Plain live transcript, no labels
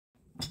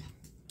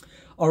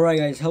Alright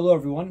guys, hello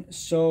everyone.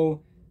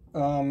 So,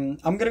 I'm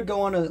gonna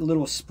go on a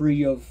little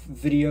spree of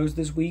videos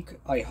this week,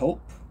 I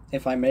hope.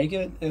 If I make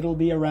it, it'll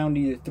be around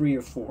either 3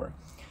 or 4.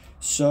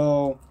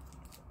 So,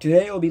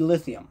 today it'll be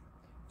lithium.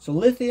 So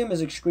lithium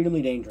is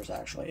extremely dangerous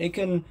actually. It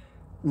can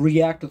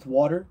react with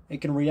water, it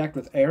can react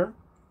with air,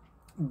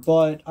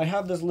 but I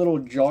have this little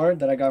jar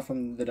that I got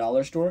from the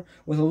dollar store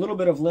with a little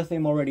bit of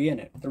lithium already in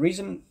it. The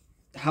reason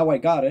how I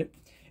got it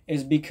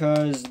is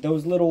because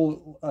those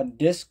little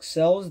disc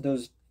cells,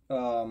 those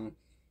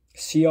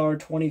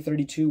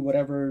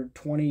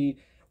CR2032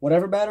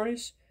 whatever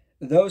batteries,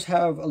 those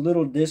have a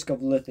little disc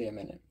of lithium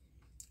in it.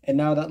 And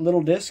now that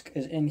little disc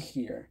is in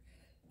here.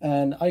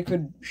 And I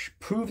could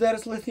prove that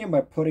it's lithium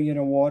by putting it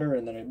in water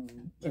and then it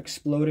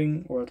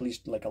exploding, or at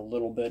least like a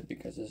little bit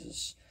because this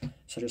is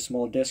such a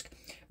small disc.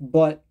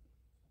 But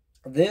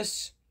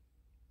this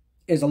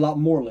is a lot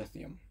more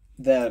lithium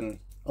than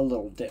a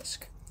little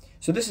disc.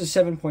 So this is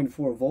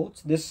 7.4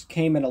 volts. This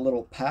came in a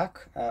little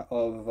pack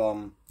of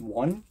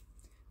 1,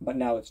 but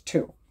now it's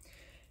 2.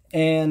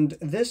 And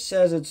this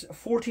says it's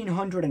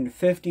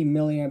 1450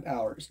 milliamp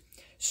hours.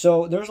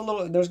 So there's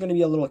going to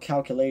be a little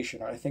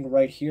calculation, I think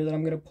right here, that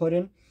I'm going to put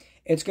in.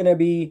 It's going to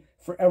be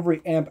for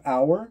every amp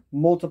hour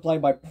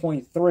multiplied by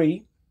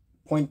 0.3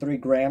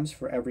 grams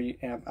for every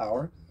amp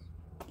hour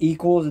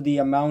equals the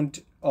amount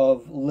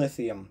of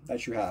lithium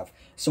that you have.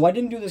 So I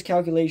didn't do this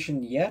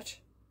calculation yet,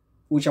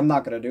 which I'm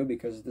not going to do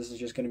because this is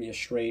just going to be a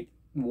straight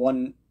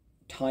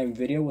one-time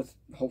video with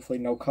hopefully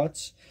no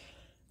cuts.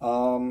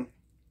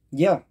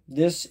 Yeah,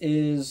 this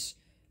is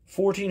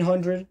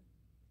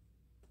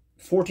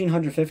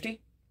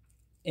 1450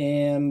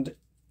 and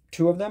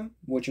 2 of them,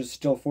 which is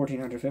still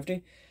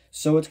 1450.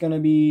 So it's going to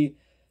be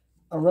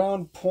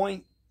around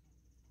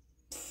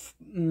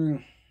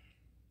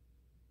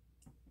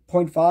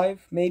 0.5,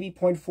 maybe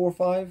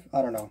 0.45,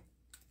 I don't know,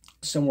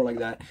 somewhere like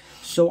that.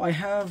 So I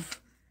have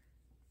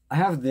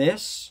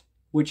this,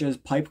 which is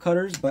pipe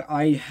cutters, but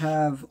I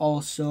have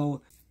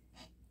also,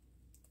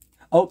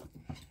 oh,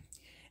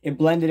 it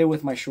blended it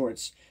with my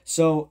shorts.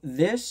 So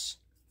this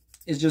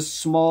is just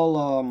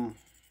small,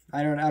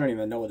 I don't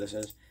even know what this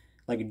is.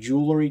 Like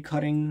jewelry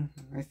cutting,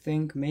 I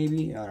think,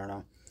 maybe, I don't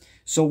know.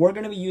 So we're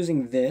going to be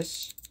using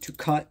this to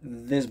cut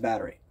this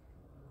battery.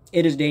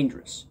 It is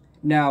dangerous.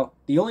 Now,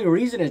 the only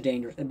reason it's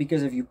dangerous is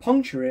because if you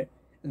puncture it,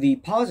 the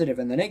positive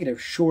and the negative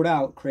short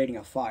out, creating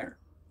a fire.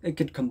 It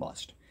could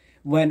combust.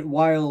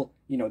 While,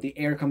 you know, the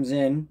air comes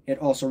in, it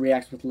also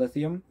reacts with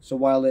lithium. So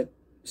while it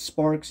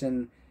sparks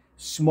and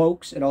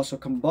smokes, it also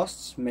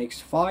combusts,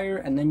 makes fire,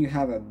 and then you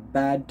have a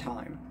bad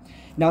time.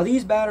 Now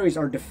these batteries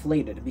are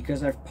deflated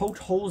because I've poked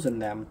holes in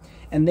them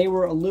and they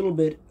were a little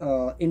bit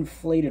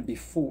inflated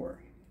before.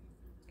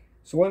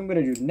 So what I'm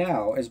going to do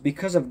now is,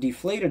 because I've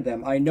deflated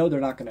them, I know they're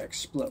not going to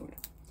explode.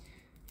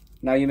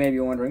 Now you may be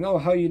wondering, oh,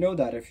 how you know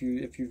that if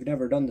you've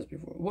never done this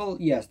before? Well,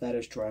 yes, that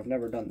is true. I've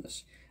never done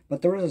this.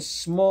 But there is a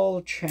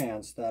small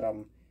chance that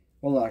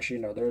well, actually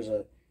no, there's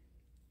a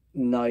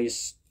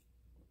nice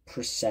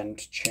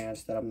percent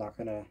chance that I'm not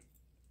going to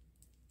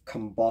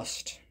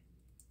combust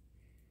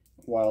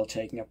while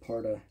taking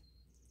apart a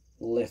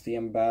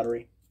lithium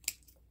battery.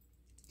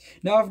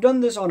 Now, I've done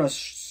this on a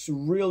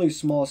really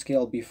small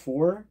scale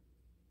before,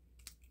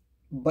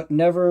 but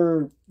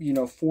never, you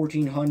know,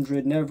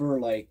 1400, never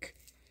like,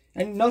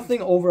 and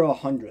nothing over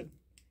 100.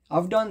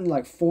 I've done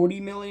like 40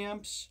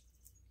 milliamps,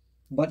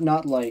 but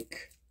not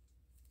like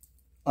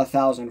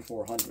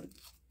 1400.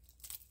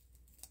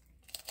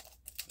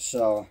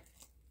 So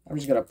I'm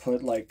just gonna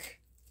put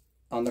like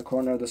on the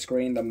corner of the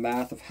screen the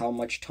math of how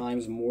much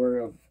times more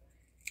of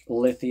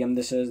lithium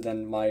this is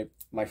than my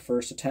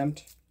first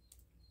attempt.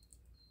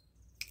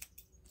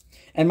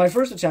 And my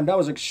first attempt, I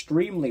was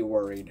extremely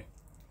worried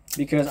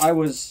because I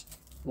was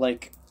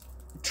like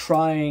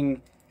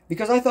trying,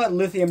 because I thought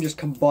lithium just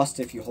combusts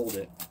if you hold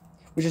it,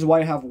 which is why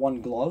I have one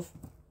glove,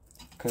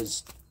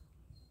 because,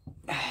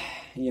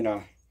 you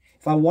know,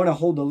 if I want to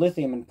hold the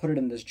lithium and put it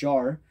in this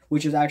jar,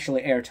 which is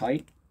actually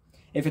airtight,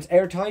 if it's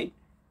airtight,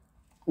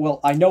 well,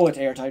 I know it's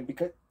airtight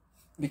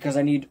because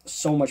I need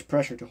so much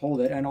pressure to hold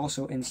it, and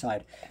also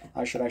inside.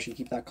 I should actually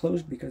keep that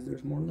closed because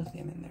there's more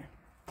lithium in there.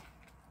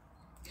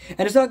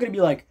 And it's not going to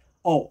be like,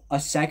 oh,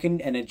 a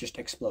second and it just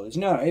explodes.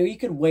 No, you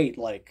could wait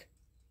like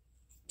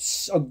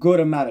a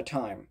good amount of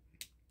time.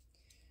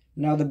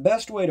 Now, the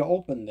best way to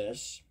open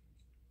this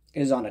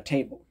is on a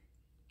table.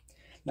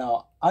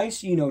 Now, I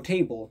see no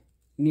table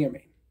near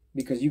me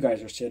because you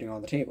guys are sitting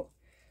on the table.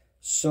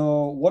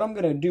 So what I'm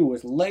going to do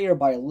is layer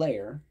by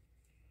layer.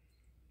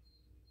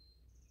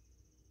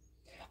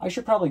 I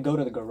should probably go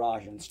to the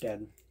garage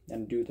instead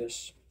and do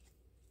this.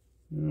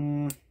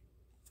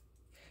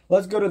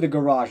 Let's go to the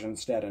garage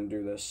instead and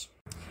do this.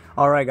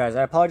 Alright guys,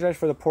 I apologize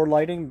for the poor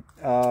lighting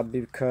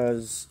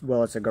because,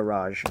 well, it's a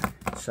garage.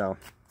 So,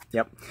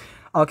 yep.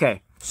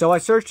 Okay, so I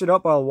searched it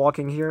up while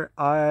walking here.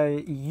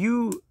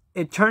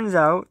 It turns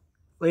out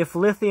if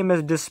lithium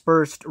is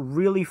dispersed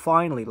really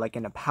finely, like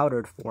in a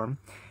powdered form,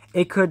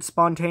 it could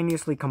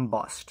spontaneously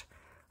combust.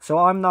 So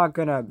I'm not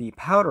gonna be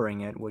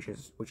powdering it, which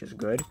is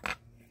good.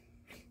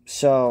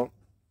 So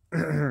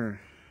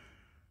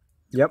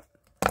Yep.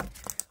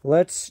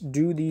 Let's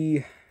do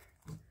the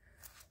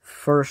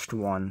first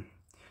one.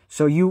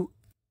 So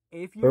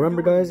if you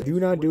remember, guys, do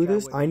not do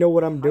this. I know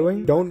what I'm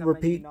doing. Don't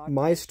repeat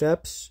my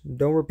steps.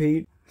 Don't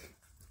repeat.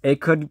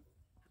 It could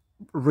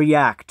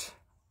react.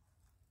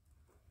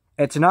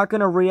 It's not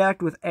going to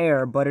react with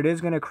air, but it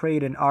is going to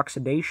create an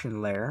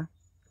oxidation layer.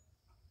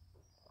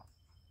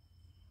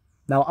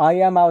 Now, I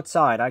am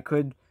outside. I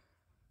could,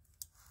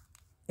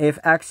 if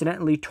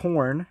accidentally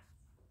torn,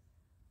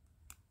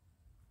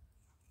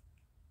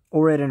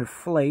 or it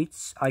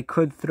inflates, I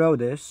could throw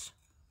this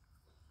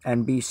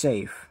and be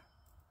safe.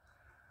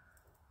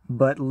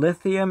 But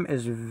lithium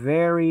is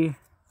very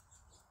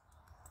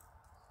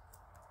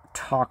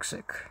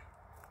toxic,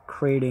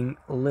 creating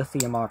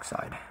lithium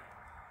oxide.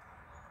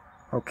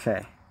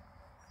 Okay.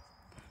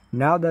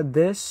 Now that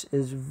this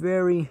is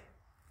very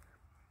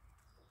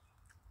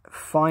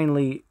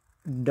finely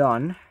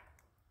done,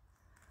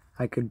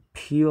 I could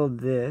peel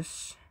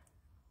this.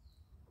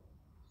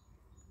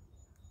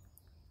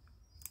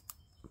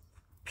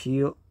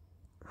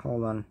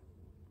 Hold on.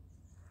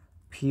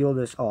 Peel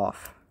this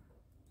off.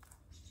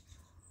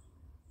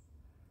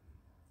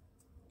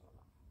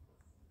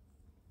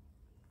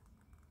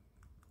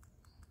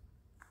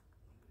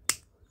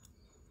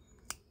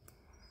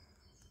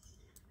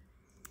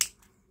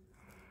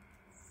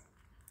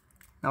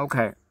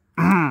 Okay.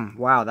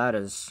 Wow, that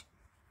is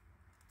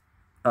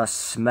a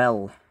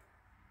smell.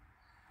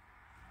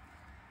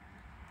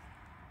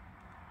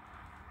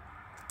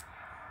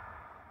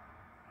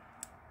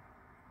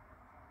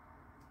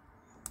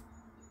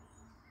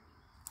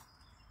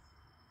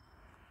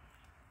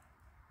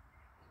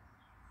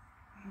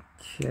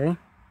 Okay.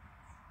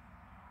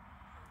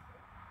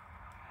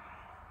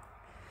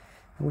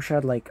 I wish I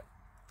had like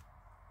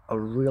a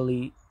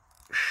really...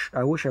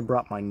 I wish I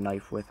brought my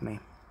knife with me.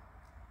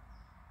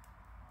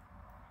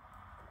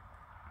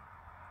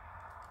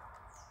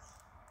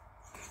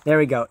 There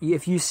we go.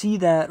 If you see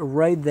that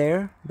right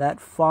there,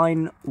 that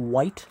fine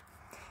white,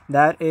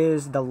 that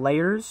is the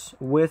layers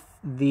with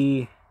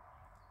the...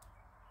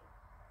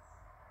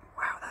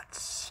 Wow, that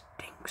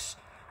stinks.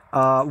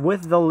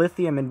 With the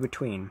lithium in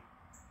between.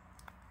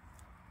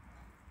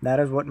 That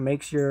is what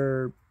makes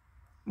your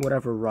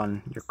whatever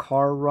run. Your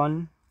car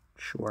run?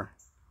 Sure.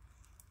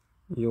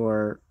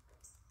 Your...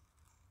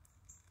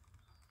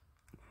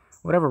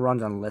 whatever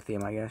runs on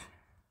lithium, I guess.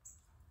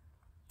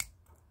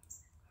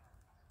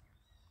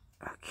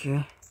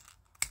 Okay.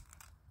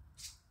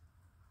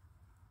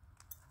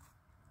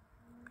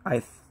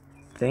 I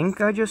think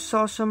I just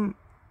saw some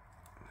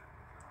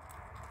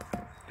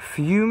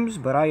fumes,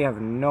 but I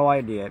have no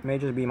idea. It may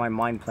just be my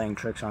mind playing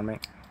tricks on me.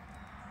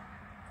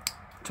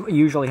 It's what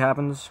usually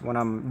happens when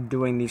I'm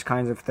doing these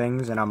kinds of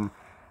things, and I'm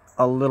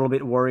a little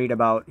bit worried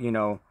about, you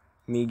know,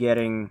 me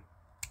getting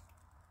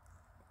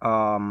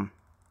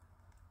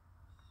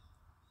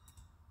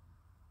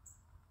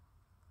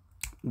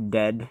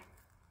dead.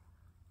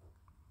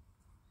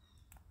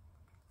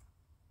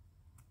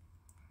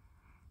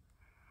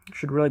 I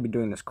should really be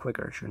doing this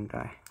quicker, shouldn't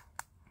I?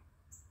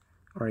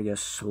 Or I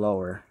guess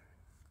slower.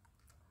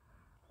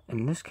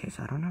 In this case,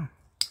 I don't know.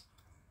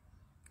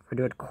 If I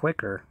do it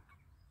quicker...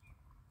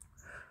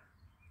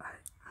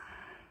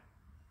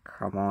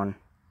 Come on.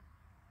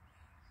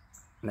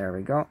 There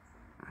we go.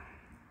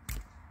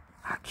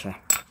 Okay.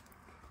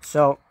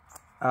 So,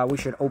 we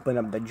should open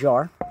up the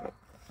jar.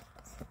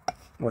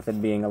 With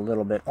it being a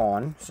little bit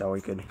on, so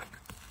we could...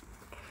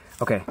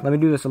 Okay, let me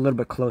do this a little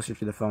bit closer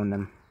to the phone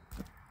then.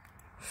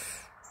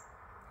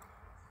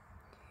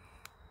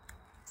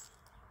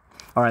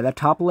 Alright, that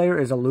top layer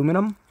is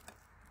aluminum.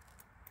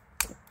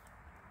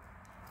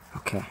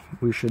 Okay,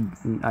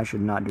 I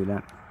should not do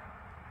that.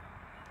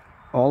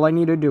 All I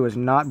need to do is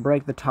not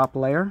break the top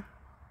layer.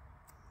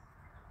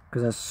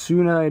 Because as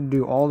soon as I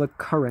do all the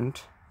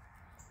current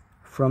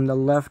from the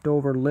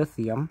leftover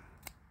lithium,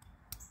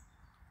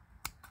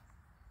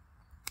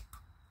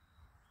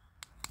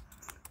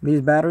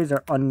 these batteries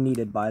are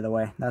unneeded, by the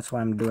way. That's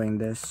why I'm doing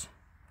this.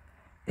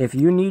 If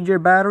you need your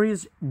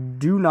batteries,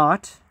 do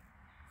not,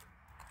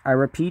 I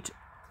repeat,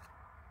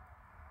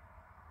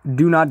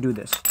 do not do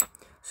this.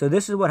 So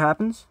this is what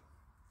happens.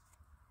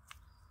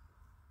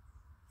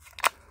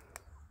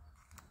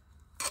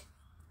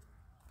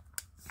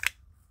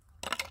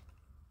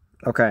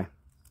 Okay.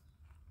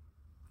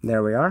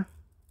 There we are.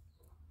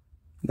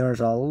 There's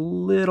a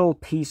little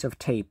piece of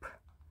tape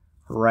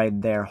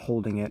right there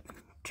holding it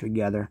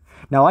together.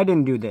 Now, I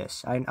didn't do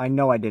this. I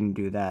know I didn't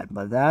do that,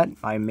 but that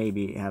I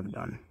maybe have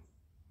done.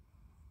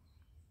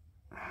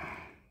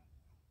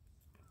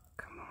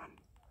 Come on.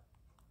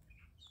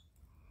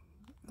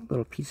 A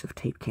little piece of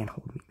tape can't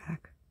hold me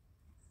back.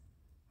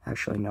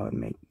 Actually, no, it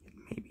may be.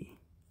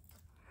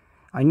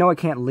 I know I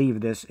can't leave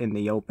this in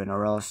the open,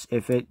 or else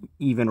if it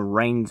even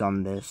rains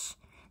on this,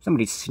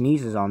 somebody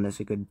sneezes on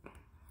this, it could...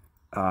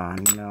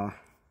 no.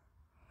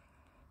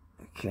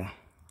 Okay.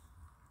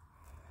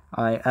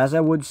 As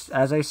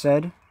I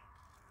said,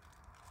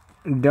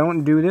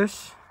 don't do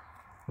this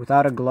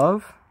without a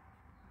glove.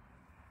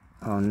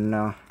 Oh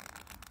no.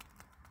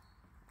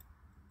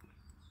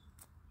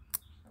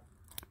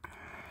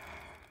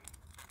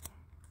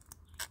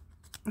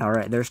 All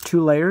right, there's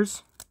 2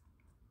 layers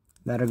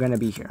that are going to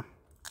be here.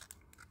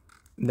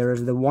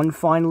 There's the one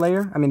fine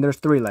layer. I mean, there's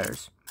 3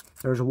 layers.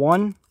 There's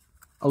one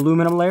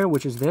aluminum layer,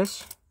 which is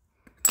this,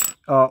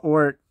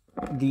 or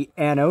the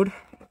anode.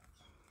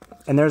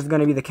 And there's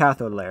going to be the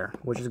cathode layer,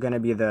 which is going to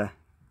be the,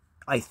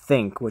 I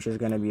think, which is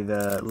going to be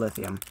the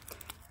lithium.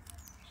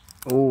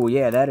 Oh,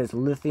 yeah, that is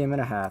lithium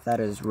and a half. That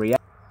is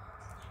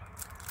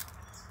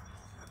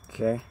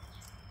okay.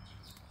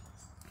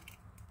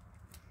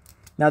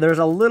 Now, there's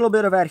a little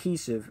bit of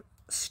adhesive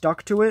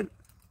stuck to it.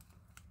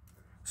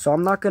 So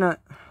I'm not going to...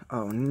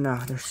 Oh, no,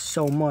 there's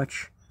so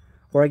much.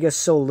 Or I guess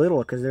so little,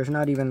 because there's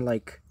not even,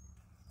 like,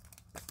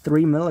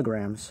 3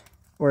 milligrams.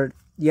 Or,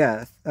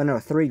 yeah, I know,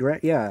 3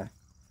 grams. Yeah,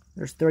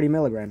 there's 30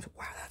 milligrams.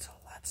 Wow, that's a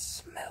lot.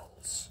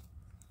 Smells.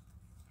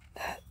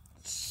 That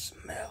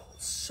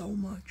smells so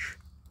much.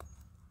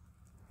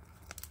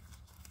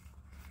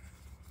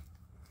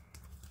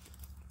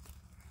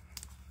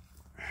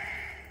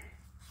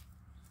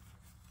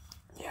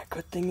 Yeah,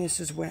 good thing this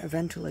is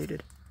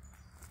ventilated.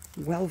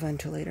 Well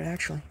ventilated,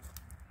 actually.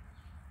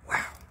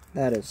 Wow,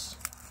 that is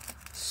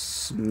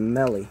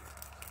smelly.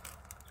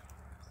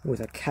 With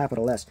a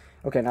capital S.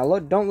 Okay, now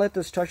don't let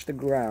this touch the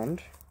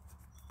ground.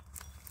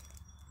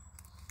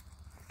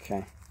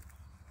 Okay.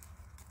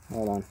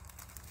 Hold on.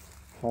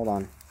 Hold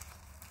on.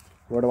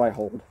 Where do I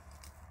hold?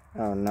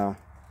 Oh, no.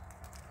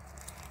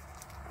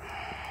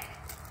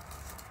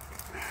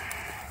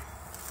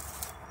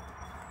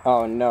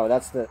 Oh, no,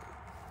 that's the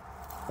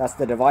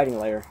dividing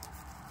layer.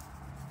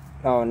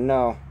 Oh,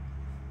 no.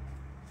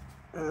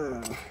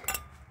 Oh,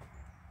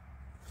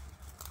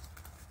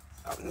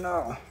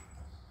 no.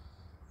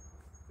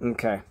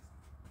 Okay.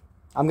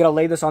 I'm gonna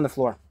lay this on the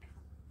floor.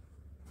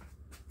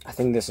 I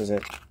think this is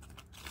it.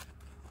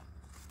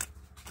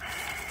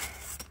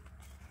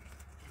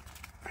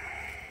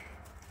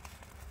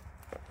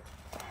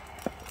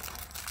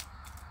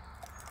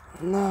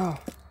 No.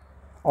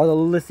 All the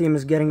lithium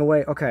is getting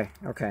away. Okay,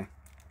 okay.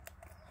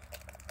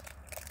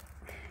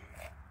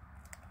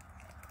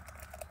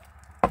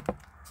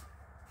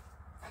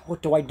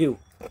 What do I do?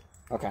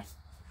 Okay.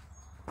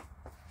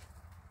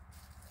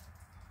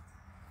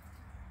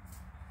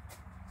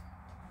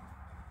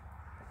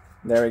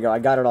 There we go. I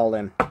got it all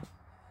in.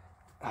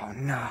 Oh,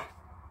 no.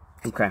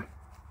 Okay.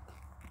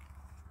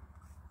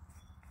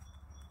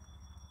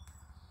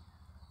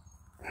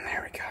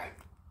 There we go.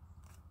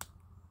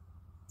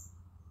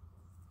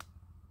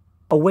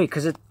 Oh, wait,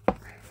 because it...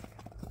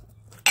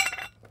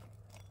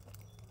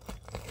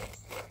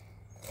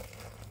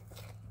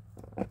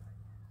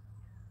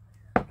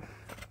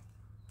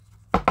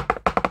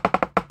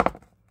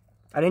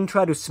 I didn't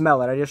try to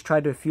smell it. I just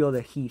tried to feel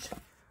the heat.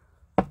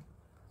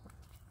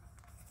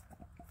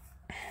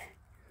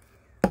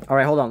 All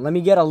right, hold on. Let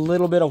me get a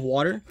little bit of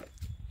water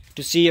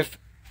to see if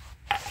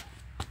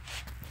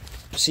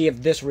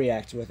this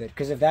reacts with it.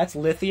 Because if that's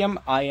lithium,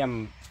 I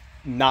am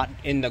not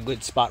in the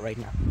good spot right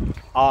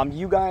now.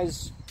 You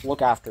guys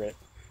look after it.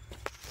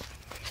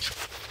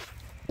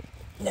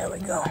 There we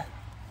go.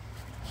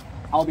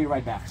 I'll be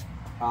right back.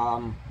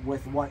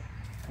 With what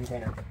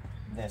container?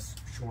 This,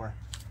 sure.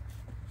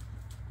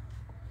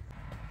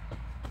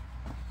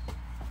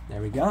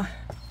 There we go.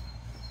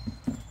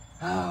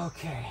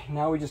 Okay,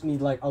 now we just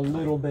need like a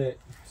little bit,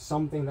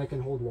 something that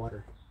can hold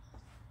water.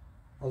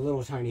 A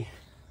little tiny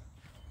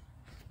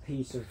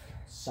piece of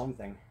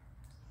something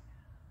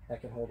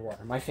that can hold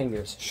water. My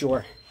fingers,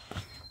 sure.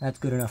 That's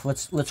good enough.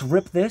 Let's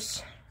rip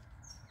this.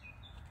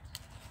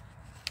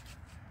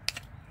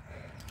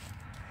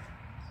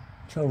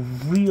 To a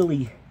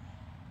really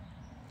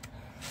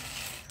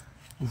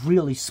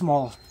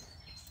small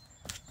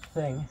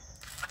thing.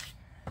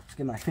 Let's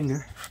get my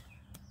finger.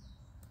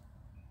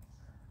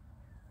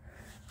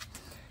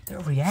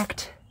 They'll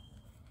react?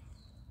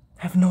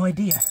 I have no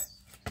idea.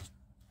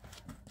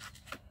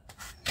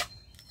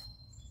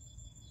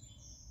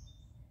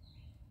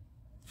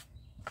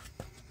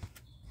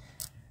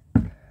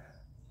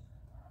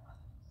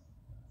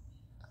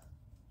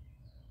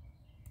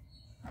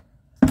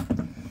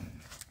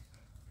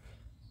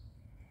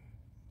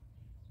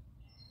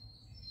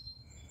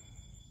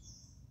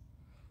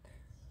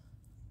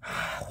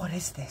 What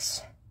is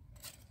this?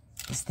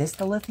 Is this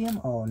the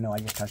lithium? Oh no, I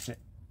just touched it.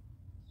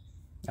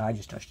 No, I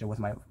just touched it with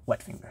my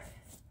wet finger.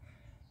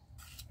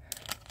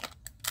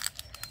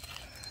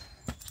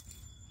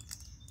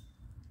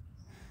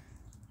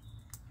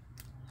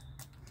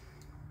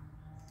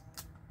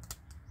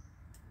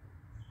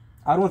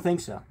 I don't think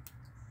so.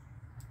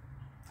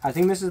 I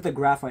think this is the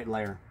graphite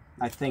layer.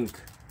 I think.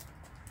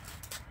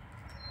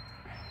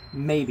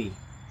 Maybe.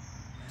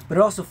 But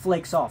it also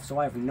flakes off, so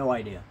I have no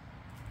idea.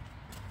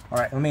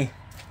 Alright, let me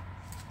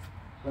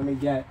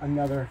get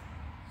another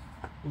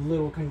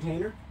little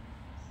container.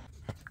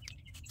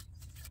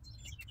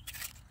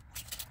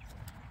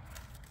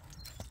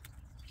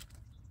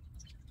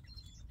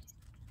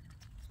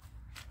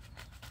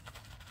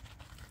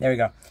 There we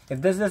go.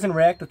 If this doesn't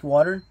react with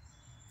water,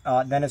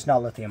 then it's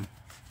not lithium.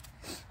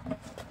 Okay,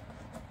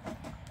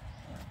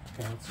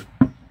 let's see.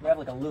 We have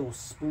like a little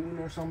spoon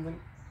or something.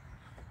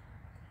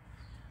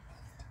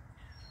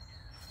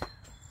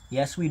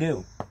 Yes, we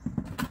do.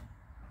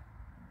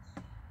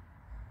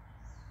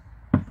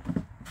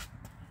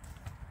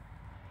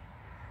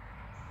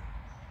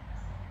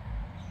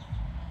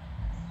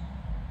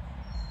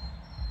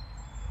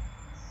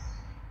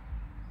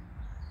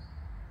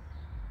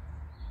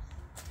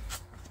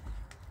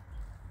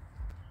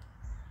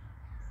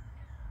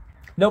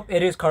 Nope,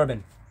 it is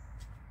carbon.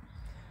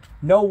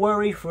 No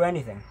worry for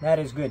anything. That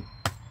is good.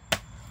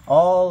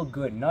 All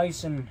good.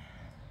 Nice and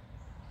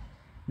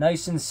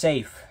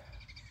safe.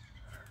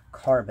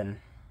 Carbon.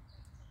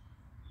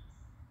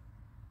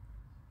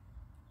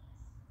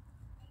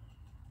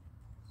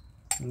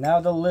 Now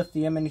the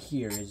lithium in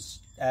here is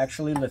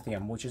actually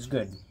lithium, which is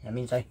good. That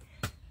means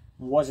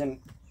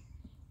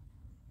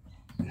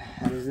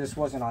this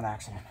wasn't on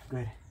accident.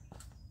 Good.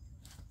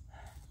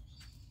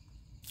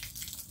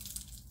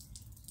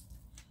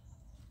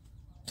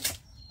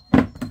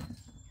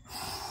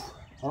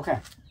 Okay.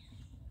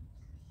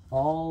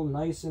 All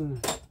nice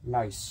and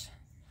nice.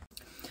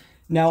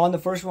 Now on the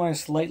first one I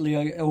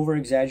slightly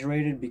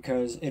over-exaggerated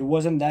because it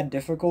wasn't that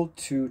difficult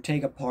to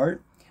take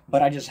apart,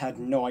 but I just had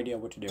no idea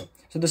what to do.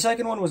 So the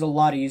second one was a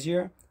lot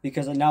easier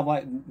because now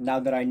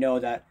that I know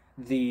that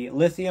the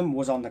lithium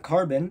was on the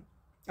carbon,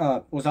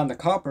 was on the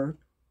copper,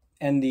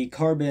 and the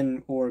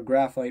carbon or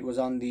graphite was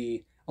on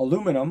the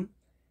aluminum,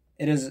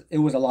 it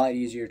was a lot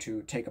easier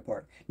to take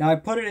apart. Now I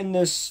put it in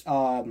this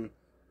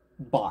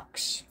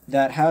box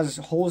that has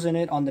holes in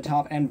it on the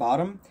top and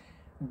bottom,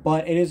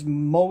 but it is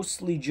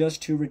mostly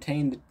just to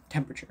retain the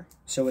temperature,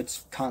 so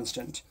it's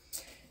constant.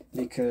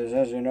 Because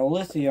as you know,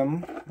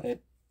 lithium,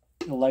 it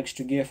likes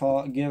to give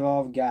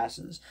off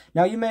gases.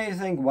 Now you may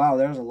think, wow,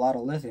 there's a lot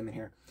of lithium in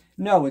here.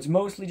 No, it's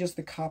mostly just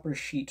the copper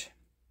sheet.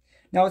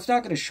 Now it's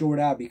not going to short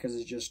out because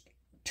it's just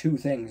two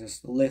things,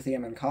 it's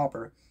lithium and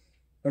copper,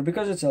 but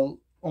because it's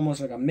almost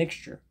like a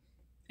mixture,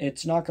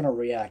 it's not going to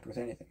react with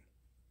anything.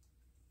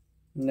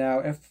 Now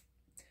if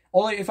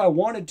I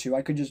wanted to,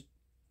 I could just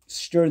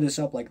stir this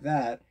up like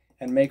that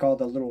and make all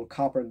the little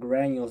copper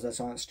granules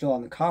that's still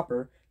on the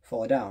copper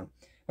fall down.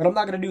 But I'm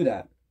not going to do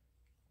that.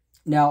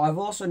 Now, I've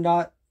also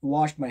not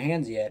washed my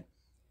hands yet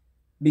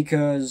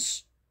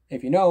because,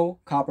 if you know,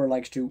 copper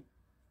likes to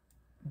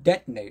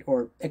detonate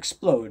or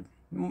explode.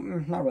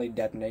 Not really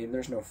detonate,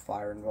 there's no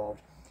fire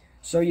involved.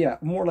 So yeah,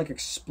 more like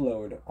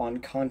explode on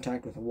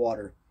contact with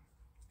water.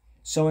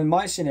 So in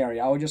my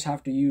scenario, I would just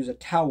have to use a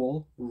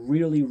towel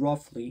really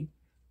roughly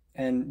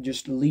and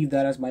just leave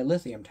that as my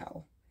lithium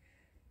towel.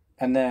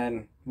 And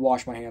then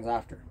wash my hands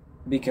after.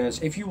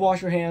 Because if you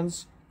wash your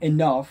hands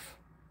enough,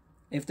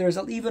 if there's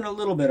even a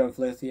little bit of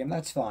lithium,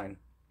 that's fine.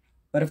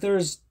 But if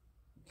there's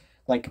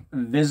like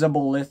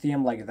visible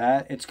lithium like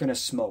that, it's going to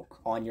smoke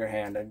on your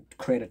hand and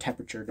create a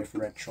temperature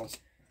differential.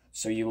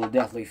 So you will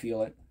definitely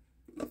feel it.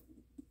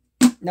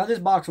 Now this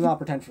box will not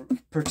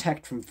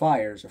protect from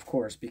fires, of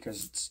course,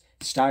 because it's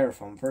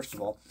styrofoam, first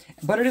of all.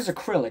 But it is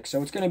acrylic,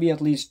 so it's going to be at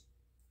least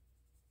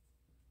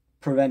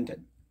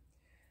prevented.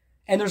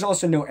 And there's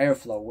also no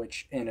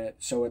airflow in it,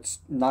 so it's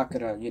not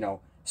gonna,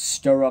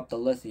 stir up the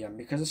lithium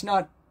because it's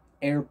not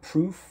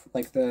airproof.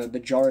 Like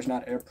the jar is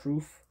not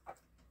airproof,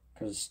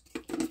 because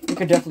it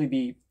could definitely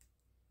be,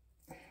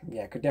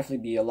 it could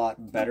definitely be a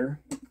lot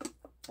better.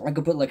 I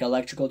could put like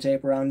electrical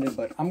tape around it,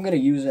 but I'm gonna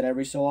use it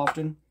every so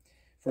often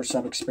for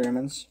some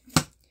experiments.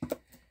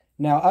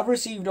 Now I've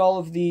received all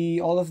of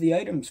the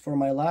items for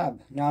my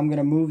lab. Now I'm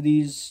gonna move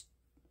these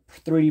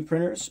 3D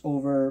printers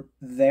over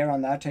there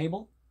on that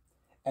table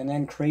and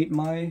then create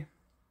my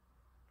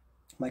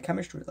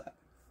chemistry lab.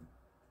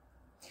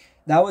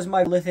 That was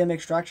my lithium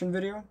extraction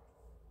video.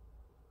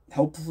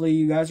 Hopefully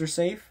you guys are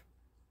safe.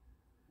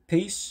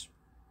 Peace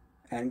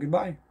and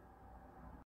goodbye.